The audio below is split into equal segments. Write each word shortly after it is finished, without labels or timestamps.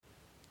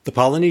The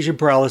Polynesian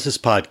Paralysis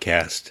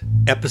Podcast,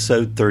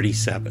 Episode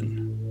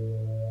 37.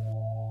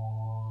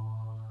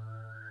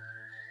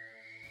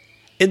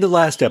 In the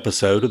last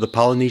episode of the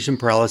Polynesian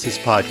Paralysis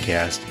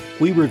Podcast,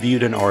 we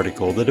reviewed an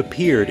article that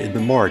appeared in the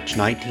March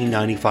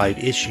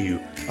 1995 issue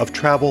of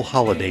Travel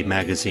Holiday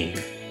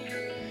magazine.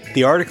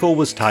 The article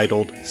was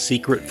titled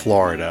Secret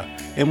Florida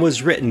and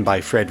was written by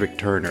Frederick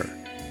Turner.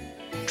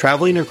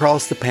 Traveling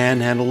across the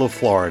panhandle of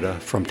Florida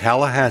from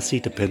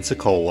Tallahassee to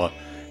Pensacola,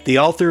 the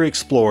author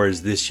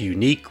explores this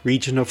unique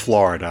region of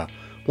Florida,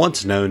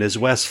 once known as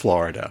West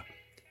Florida.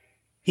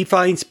 He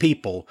finds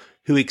people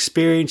who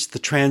experience the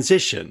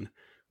transition,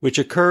 which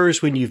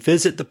occurs when you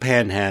visit the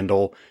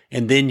panhandle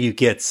and then you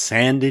get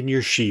sand in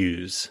your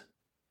shoes.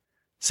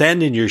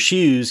 Sand in your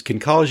shoes can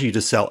cause you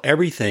to sell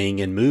everything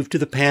and move to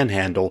the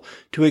panhandle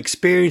to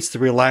experience the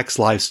relaxed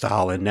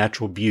lifestyle and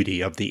natural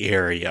beauty of the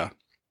area.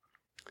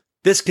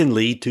 This can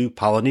lead to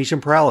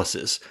Polynesian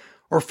paralysis,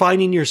 or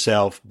finding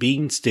yourself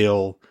being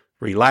still,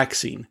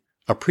 relaxing,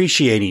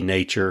 appreciating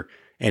nature,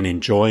 and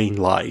enjoying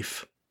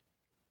life.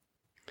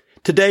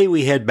 Today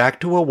we head back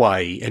to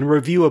Hawaii and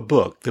review a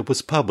book that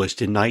was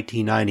published in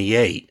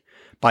 1998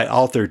 by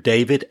author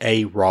David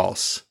A.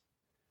 Ross.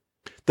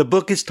 The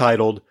book is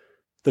titled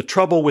The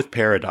Trouble with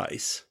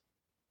Paradise.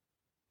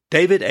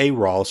 David A.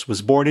 Ross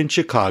was born in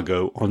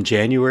Chicago on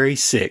January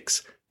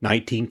 6,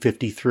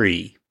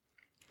 1953.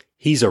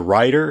 He's a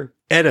writer,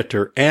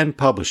 editor, and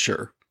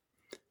publisher.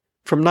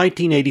 From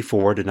 1984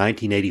 to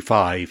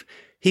 1985,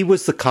 he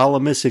was the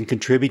columnist and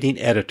contributing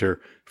editor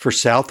for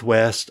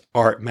Southwest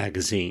Art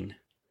magazine.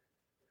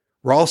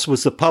 Ross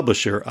was the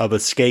publisher of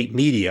Escape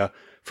Media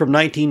from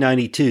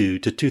 1992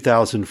 to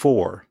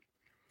 2004.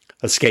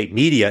 Escape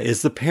Media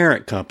is the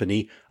parent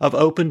company of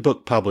Open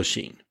Book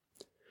Publishing.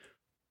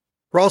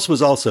 Ross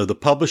was also the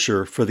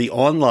publisher for the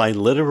online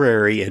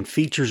literary and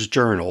features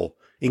journal,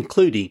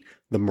 including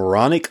the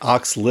Moronic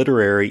Ox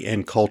Literary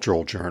and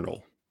Cultural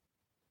Journal.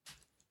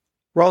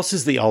 Ross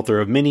is the author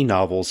of many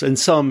novels and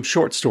some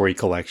short story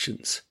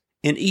collections.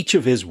 In each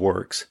of his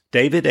works,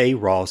 David A.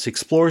 Ross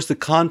explores the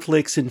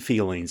conflicts and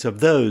feelings of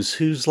those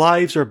whose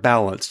lives are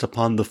balanced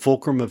upon the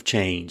fulcrum of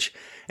change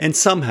and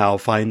somehow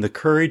find the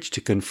courage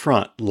to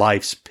confront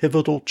life's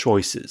pivotal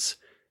choices.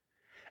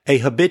 A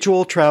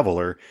habitual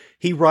traveler,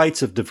 he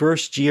writes of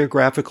diverse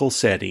geographical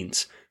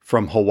settings,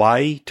 from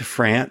Hawaii to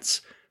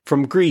France,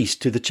 from Greece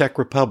to the Czech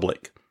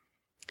Republic.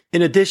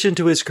 In addition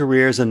to his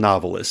career as a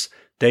novelist,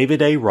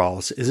 David A.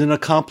 Ross is an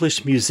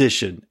accomplished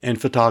musician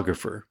and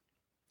photographer.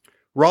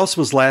 Ross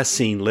was last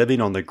seen living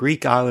on the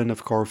Greek island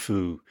of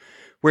Corfu,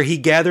 where he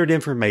gathered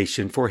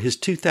information for his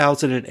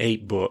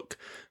 2008 book,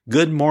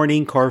 Good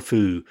Morning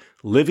Corfu,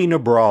 Living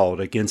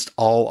Abroad Against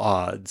All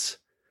Odds.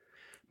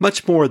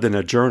 Much more than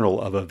a journal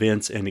of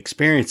events and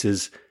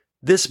experiences,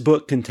 this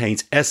book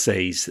contains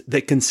essays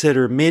that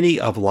consider many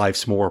of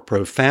life's more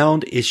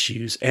profound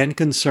issues and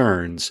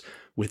concerns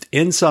with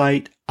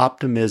insight,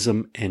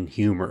 optimism, and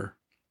humor.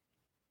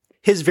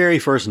 His very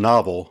first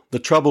novel, The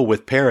Trouble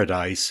with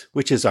Paradise,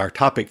 which is our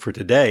topic for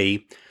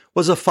today,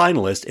 was a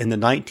finalist in the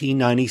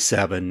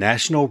 1997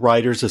 National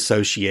Writers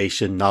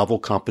Association Novel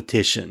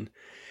Competition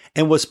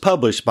and was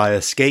published by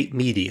Escape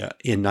Media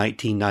in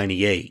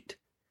 1998.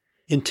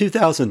 In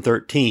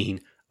 2013,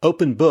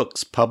 Open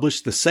Books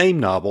published the same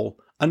novel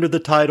under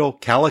the title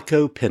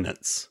Calico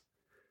Penance.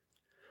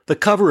 The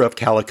cover of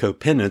Calico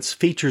Penance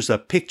features a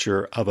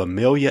picture of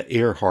Amelia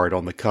Earhart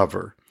on the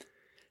cover.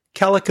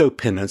 Calico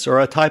pennants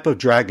are a type of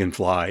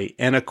dragonfly,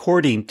 and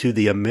according to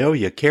the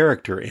Amelia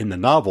character in the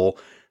novel,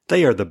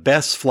 they are the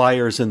best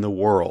flyers in the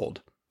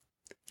world.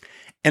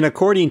 And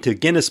according to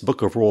Guinness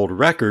Book of World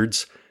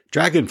Records,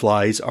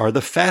 dragonflies are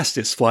the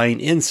fastest flying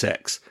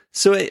insects,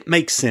 so it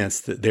makes sense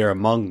that they're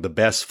among the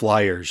best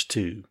flyers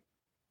too.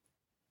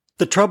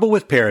 The Trouble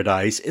with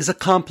Paradise is a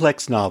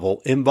complex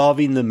novel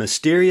involving the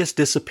mysterious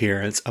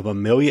disappearance of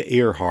Amelia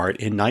Earhart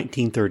in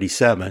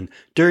 1937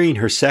 during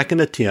her second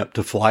attempt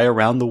to fly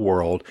around the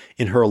world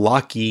in her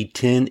Lockheed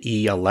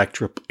 10E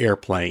Electra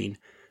airplane,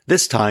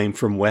 this time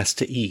from west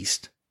to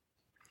east.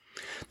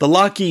 The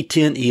Lockheed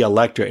 10E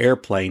Electra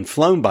airplane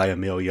flown by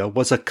Amelia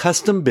was a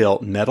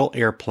custom-built metal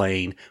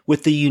airplane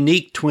with the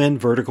unique twin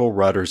vertical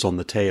rudders on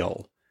the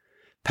tail.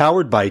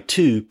 Powered by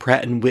two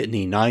Pratt &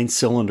 Whitney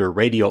 9-cylinder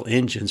radial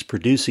engines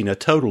producing a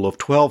total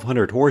of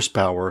 1,200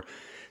 horsepower,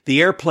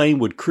 the airplane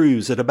would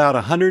cruise at about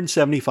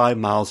 175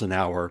 miles an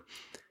hour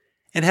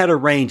and had a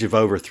range of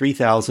over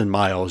 3,000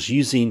 miles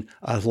using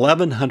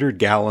 1,100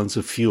 gallons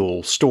of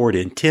fuel stored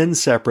in 10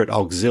 separate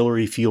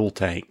auxiliary fuel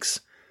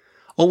tanks.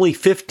 Only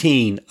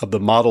 15 of the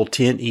Model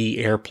 10E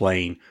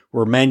airplane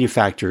were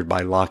manufactured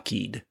by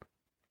Lockheed.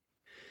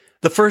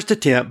 The first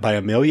attempt by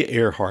Amelia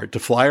Earhart to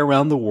fly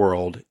around the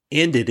world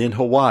ended in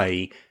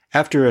Hawaii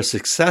after a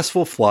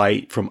successful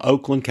flight from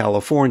Oakland,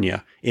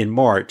 California in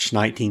March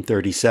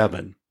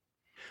 1937.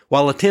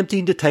 While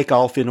attempting to take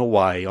off in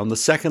Hawaii on the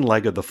second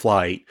leg of the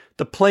flight,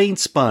 the plane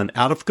spun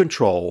out of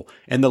control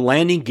and the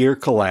landing gear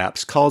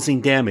collapsed, causing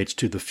damage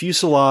to the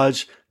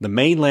fuselage, the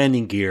main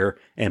landing gear,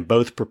 and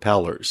both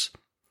propellers.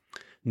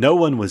 No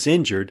one was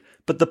injured,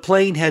 but the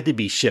plane had to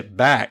be shipped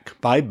back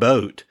by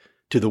boat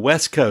to the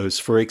West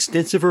Coast for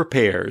extensive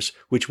repairs,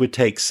 which would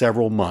take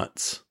several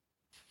months.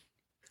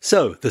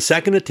 So, the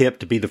second attempt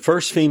to be the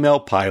first female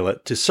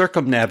pilot to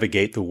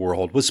circumnavigate the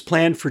world was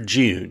planned for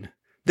June,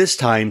 this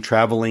time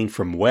traveling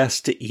from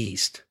west to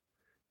east.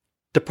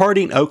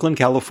 Departing Oakland,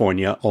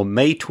 California on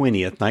May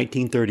 20th,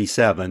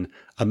 1937,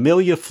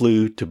 Amelia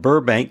flew to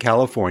Burbank,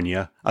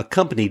 California,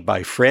 accompanied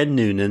by Fred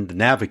Noonan, the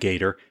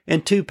navigator,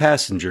 and 2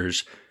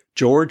 passengers,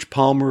 George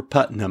Palmer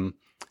Putnam,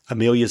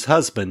 Amelia's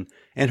husband,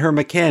 and her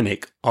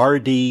mechanic,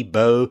 R.D.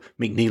 Bo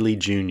McNeely,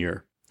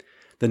 Jr.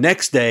 The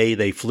next day,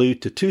 they flew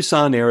to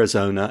Tucson,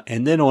 Arizona,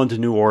 and then on to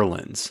New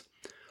Orleans.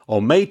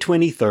 On May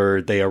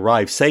 23rd, they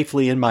arrived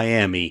safely in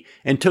Miami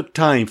and took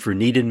time for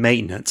needed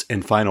maintenance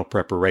and final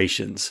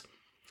preparations.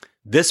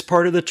 This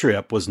part of the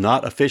trip was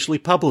not officially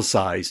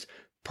publicized,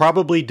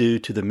 probably due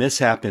to the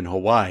mishap in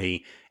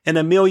Hawaii, and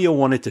Amelia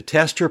wanted to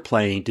test her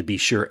plane to be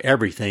sure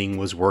everything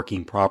was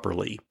working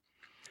properly.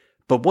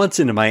 But once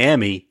in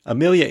Miami,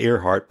 Amelia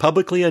Earhart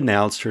publicly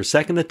announced her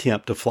second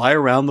attempt to fly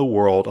around the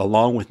world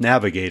along with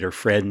navigator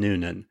Fred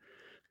Noonan.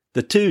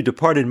 The two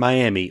departed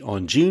Miami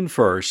on June 1,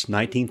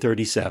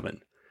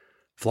 1937.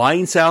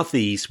 Flying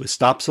southeast with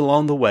stops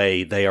along the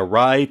way, they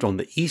arrived on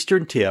the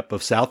eastern tip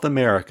of South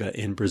America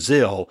in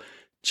Brazil,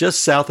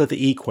 just south of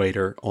the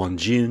equator, on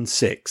June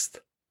 6th.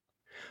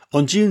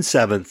 On June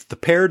 7th, the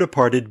pair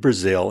departed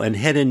Brazil and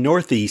headed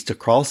northeast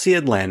across the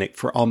Atlantic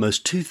for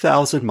almost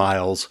 2,000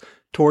 miles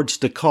towards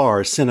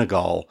Dakar,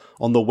 Senegal,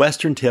 on the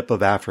western tip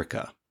of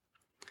Africa.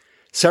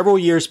 Several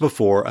years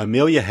before,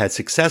 Amelia had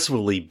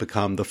successfully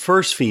become the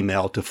first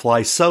female to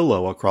fly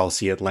solo across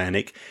the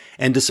Atlantic,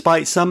 and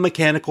despite some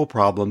mechanical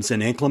problems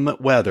and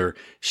inclement weather,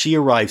 she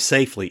arrived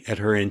safely at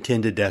her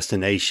intended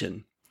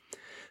destination.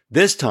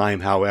 This time,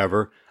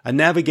 however, a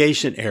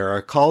navigation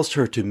error caused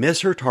her to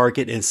miss her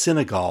target in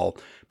Senegal,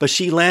 but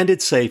she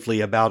landed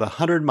safely about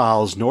 100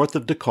 miles north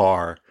of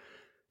Dakar.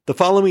 The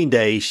following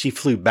day, she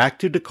flew back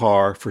to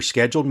Dakar for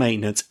scheduled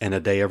maintenance and a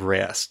day of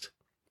rest.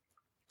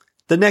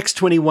 The next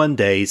 21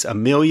 days,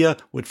 Amelia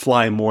would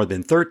fly more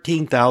than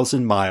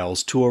 13,000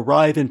 miles to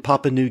arrive in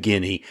Papua New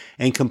Guinea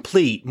and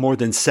complete more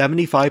than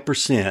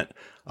 75%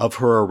 of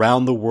her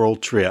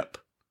around-the-world trip.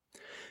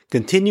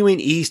 Continuing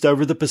east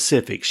over the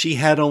Pacific, she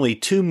had only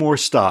 2 more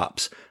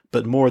stops,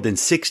 but more than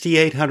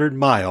 6,800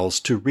 miles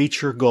to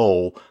reach her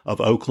goal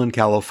of Oakland,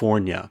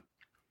 California.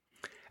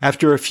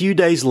 After a few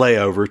days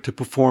layover to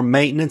perform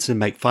maintenance and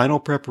make final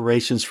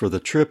preparations for the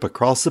trip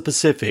across the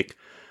Pacific,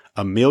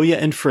 Amelia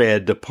and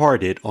Fred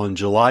departed on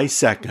July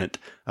 2nd,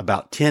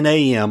 about 10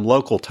 a.m.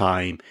 local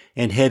time,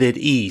 and headed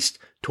east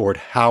toward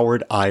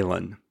Howard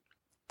Island.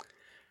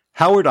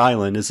 Howard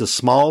Island is a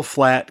small,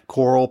 flat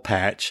coral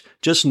patch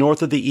just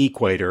north of the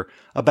equator,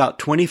 about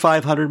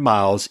 2,500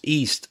 miles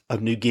east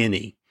of New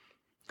Guinea,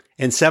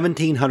 and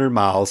 1,700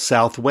 miles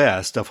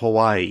southwest of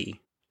Hawaii.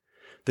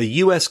 The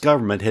U.S.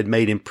 government had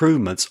made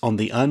improvements on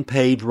the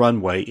unpaved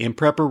runway in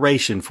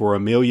preparation for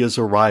Amelia's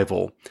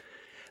arrival.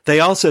 They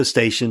also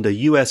stationed a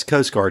U.S.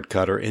 Coast Guard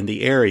cutter in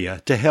the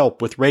area to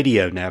help with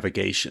radio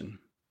navigation.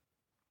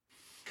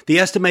 The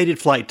estimated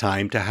flight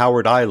time to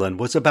Howard Island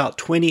was about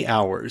 20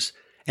 hours,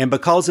 and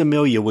because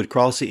Amelia would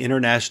cross the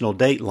international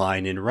date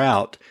line en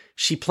route,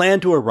 she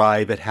planned to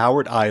arrive at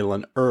Howard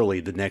Island early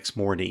the next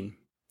morning.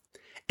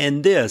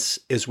 And this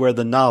is where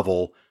the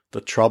novel,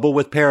 The Trouble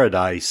with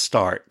Paradise,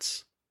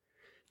 starts.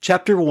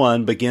 Chapter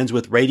 1 begins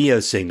with radio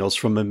signals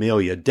from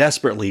Amelia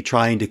desperately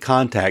trying to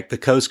contact the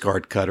Coast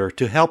Guard cutter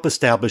to help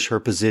establish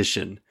her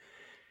position.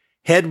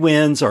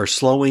 Headwinds are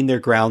slowing their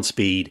ground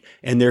speed,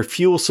 and their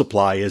fuel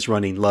supply is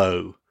running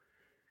low.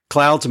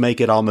 Clouds make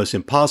it almost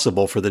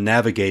impossible for the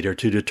navigator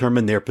to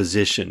determine their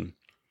position.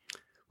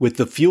 With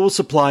the fuel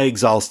supply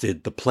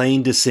exhausted, the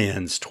plane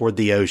descends toward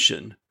the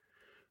ocean.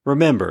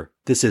 Remember,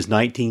 this is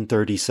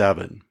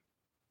 1937.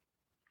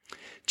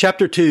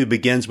 Chapter 2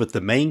 begins with the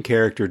main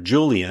character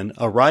Julian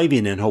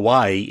arriving in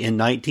Hawaii in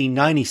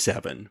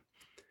 1997.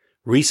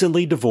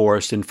 Recently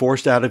divorced and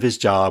forced out of his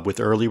job with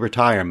early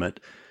retirement,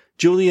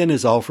 Julian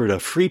is offered a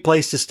free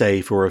place to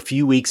stay for a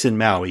few weeks in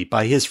Maui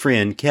by his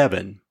friend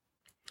Kevin.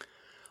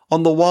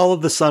 On the wall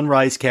of the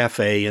Sunrise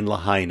Cafe in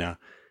Lahaina,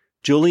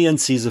 Julian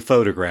sees a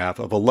photograph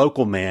of a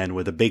local man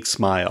with a big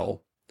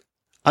smile.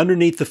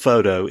 Underneath the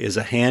photo is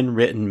a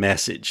handwritten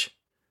message.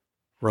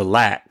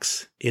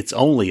 Relax, it's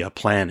only a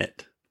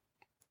planet.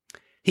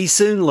 He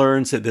soon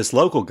learns that this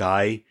local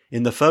guy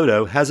in the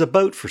photo has a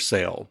boat for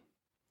sale.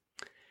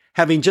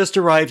 Having just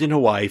arrived in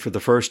Hawaii for the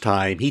first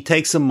time, he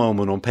takes a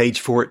moment on page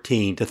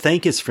 14 to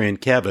thank his friend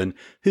Kevin,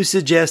 who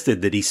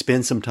suggested that he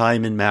spend some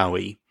time in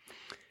Maui.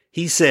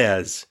 He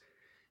says,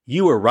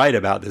 "You were right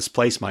about this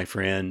place, my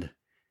friend.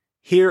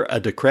 Here, a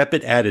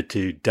decrepit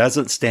attitude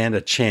doesn't stand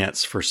a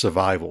chance for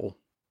survival."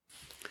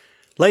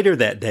 Later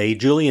that day,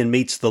 Julian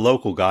meets the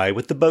local guy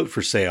with the boat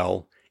for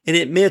sale and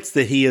admits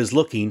that he is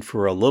looking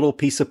for a little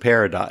piece of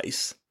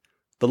paradise.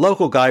 The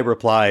local guy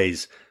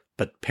replies,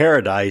 "But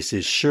paradise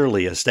is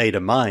surely a state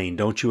of mind,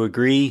 don't you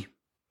agree?"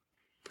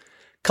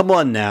 "Come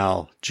on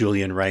now,"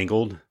 Julian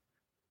wrangled.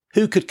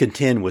 Who could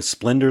contend with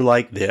splendor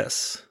like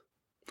this?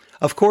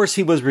 Of course,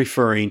 he was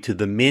referring to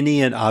the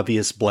many and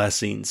obvious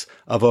blessings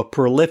of a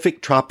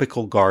prolific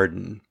tropical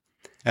garden,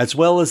 as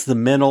well as the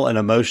mental and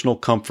emotional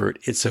comfort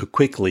it so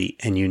quickly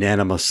and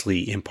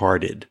unanimously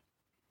imparted.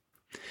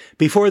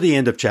 Before the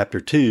end of Chapter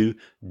 2,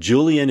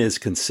 Julian is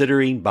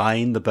considering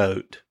buying the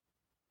boat.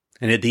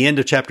 And at the end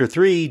of Chapter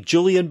 3,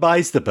 Julian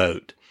buys the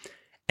boat,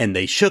 and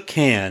they shook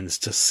hands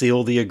to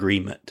seal the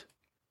agreement.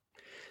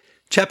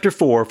 Chapter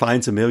 4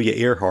 finds Amelia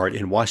Earhart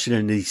in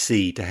Washington,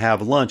 D.C. to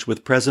have lunch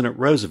with President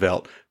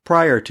Roosevelt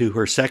prior to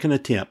her second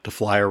attempt to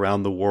fly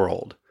around the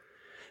world.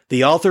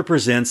 The author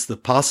presents the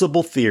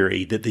possible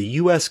theory that the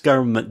U.S.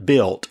 government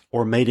built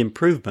or made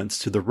improvements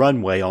to the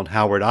runway on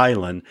Howard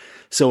Island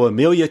so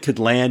Amelia could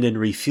land and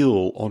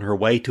refuel on her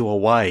way to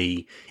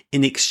Hawaii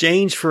in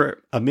exchange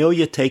for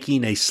Amelia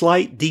taking a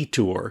slight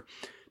detour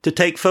to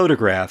take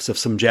photographs of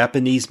some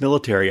Japanese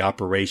military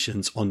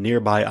operations on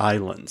nearby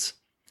islands.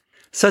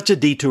 Such a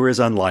detour is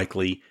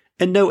unlikely,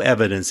 and no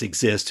evidence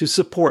exists to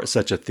support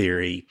such a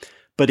theory,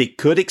 but it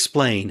could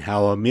explain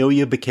how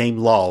Amelia became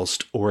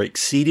lost or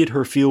exceeded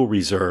her fuel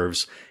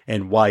reserves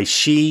and why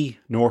she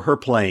nor her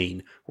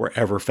plane were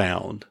ever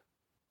found.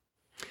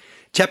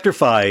 Chapter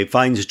 5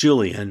 finds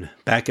Julian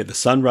back at the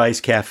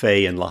Sunrise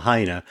Cafe in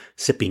Lahaina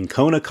sipping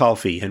Kona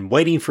coffee and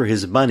waiting for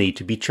his money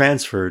to be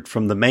transferred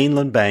from the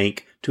mainland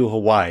bank to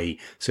Hawaii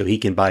so he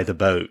can buy the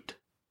boat.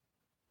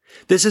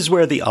 This is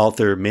where the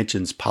author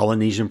mentions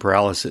Polynesian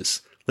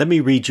paralysis. Let me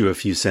read you a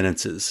few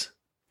sentences.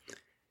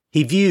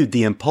 He viewed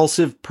the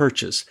impulsive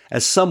purchase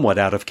as somewhat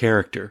out of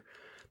character,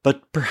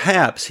 but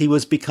perhaps he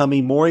was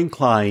becoming more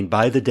inclined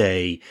by the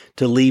day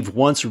to leave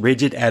once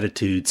rigid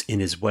attitudes in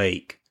his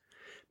wake.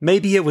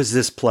 Maybe it was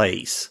this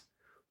place.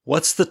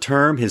 What's the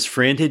term his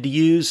friend had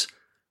used?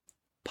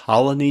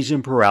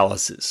 Polynesian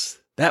paralysis.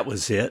 That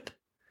was it.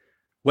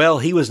 Well,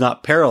 he was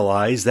not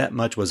paralyzed, that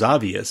much was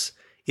obvious.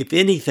 If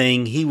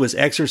anything, he was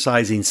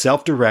exercising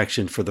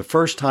self-direction for the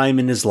first time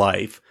in his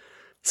life.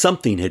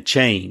 Something had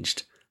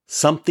changed.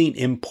 Something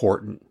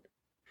important.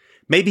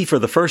 Maybe for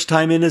the first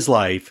time in his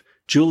life,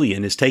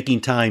 Julian is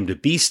taking time to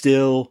be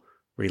still,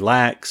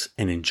 relax,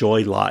 and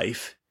enjoy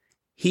life.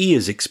 He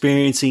is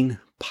experiencing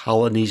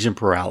Polynesian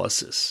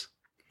paralysis.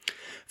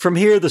 From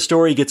here, the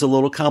story gets a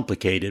little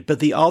complicated, but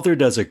the author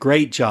does a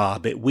great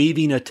job at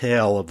weaving a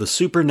tale of the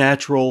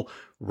supernatural,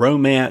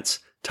 romance,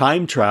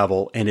 time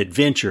travel, and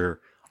adventure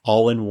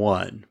all in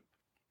one.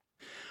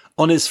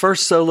 On his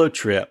first solo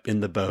trip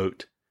in the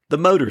boat, the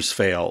motors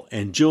fail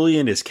and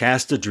Julian is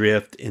cast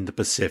adrift in the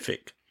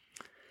Pacific.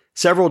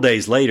 Several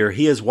days later,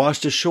 he is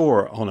washed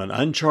ashore on an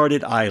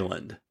uncharted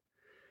island.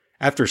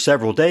 After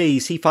several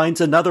days, he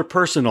finds another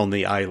person on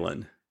the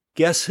island.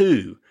 Guess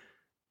who?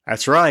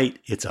 That's right,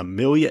 it's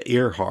Amelia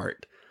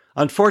Earhart.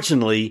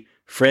 Unfortunately,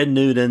 Fred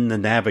Noonan, the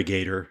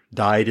navigator,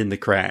 died in the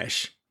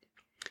crash.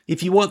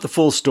 If you want the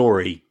full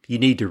story, you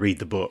need to read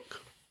the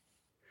book.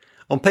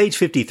 On page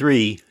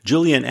 53,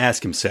 Julian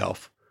asks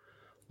himself,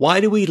 why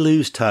do we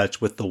lose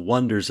touch with the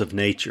wonders of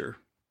nature?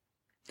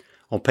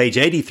 On page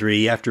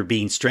 83, after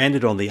being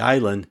stranded on the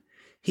island,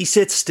 he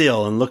sits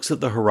still and looks at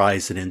the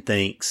horizon and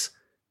thinks,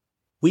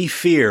 we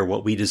fear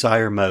what we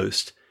desire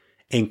most,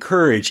 and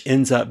courage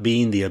ends up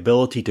being the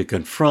ability to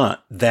confront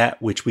that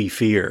which we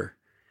fear.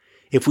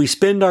 If we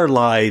spend our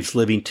lives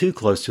living too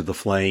close to the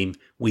flame,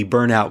 we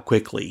burn out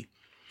quickly.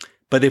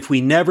 But if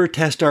we never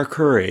test our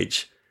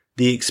courage,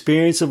 the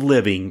experience of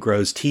living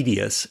grows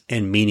tedious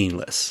and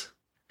meaningless.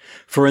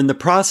 For in the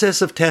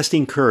process of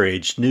testing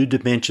courage, new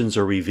dimensions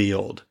are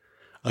revealed.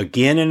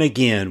 Again and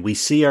again, we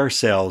see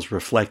ourselves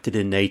reflected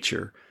in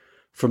nature,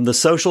 from the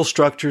social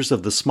structures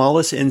of the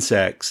smallest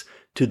insects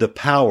to the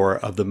power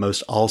of the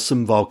most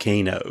awesome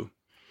volcano.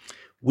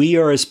 We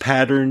are as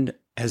patterned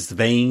as the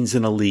veins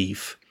in a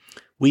leaf.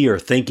 We are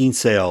thinking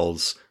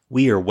cells.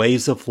 We are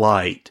waves of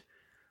light.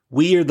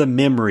 We are the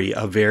memory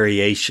of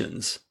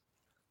variations.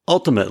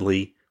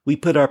 Ultimately, we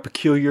put our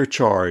peculiar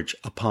charge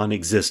upon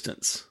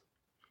existence.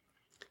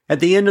 At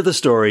the end of the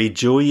story,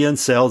 Julian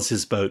sails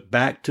his boat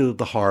back to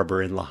the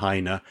harbor in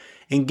Lahaina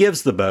and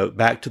gives the boat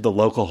back to the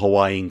local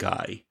Hawaiian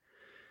guy.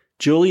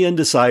 Julian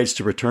decides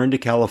to return to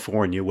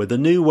California with a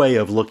new way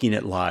of looking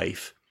at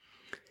life.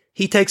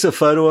 He takes a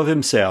photo of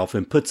himself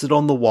and puts it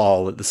on the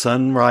wall at the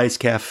Sunrise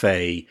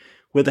Cafe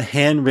with a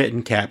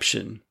handwritten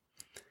caption.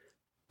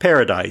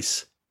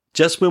 Paradise.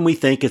 Just when we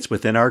think it's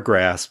within our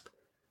grasp,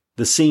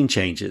 the scene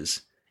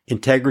changes,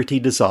 integrity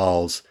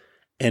dissolves,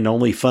 and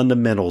only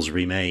fundamentals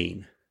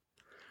remain.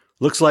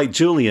 Looks like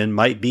Julian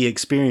might be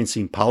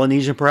experiencing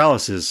Polynesian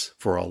paralysis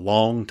for a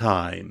long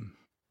time.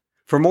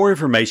 For more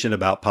information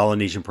about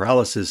Polynesian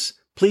paralysis,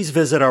 please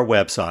visit our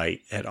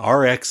website at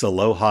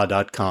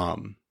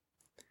rxaloha.com.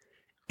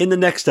 In the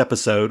next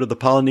episode of the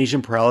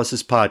Polynesian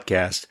Paralysis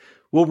Podcast,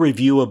 we'll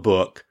review a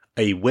book,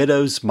 A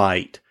Widow's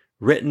Mite,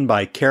 written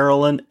by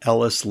Carolyn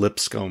Ellis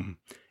Lipscomb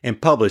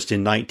and published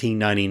in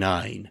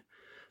 1999.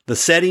 The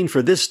setting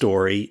for this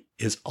story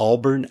is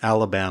Auburn,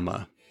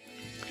 Alabama.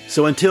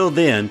 So until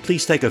then,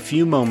 please take a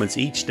few moments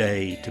each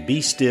day to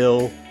be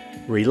still,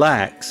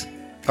 relax,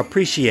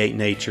 appreciate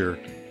nature,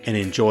 and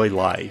enjoy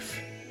life.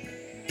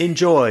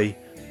 Enjoy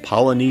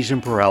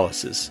Polynesian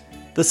Paralysis,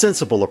 the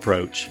sensible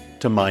approach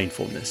to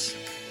mindfulness.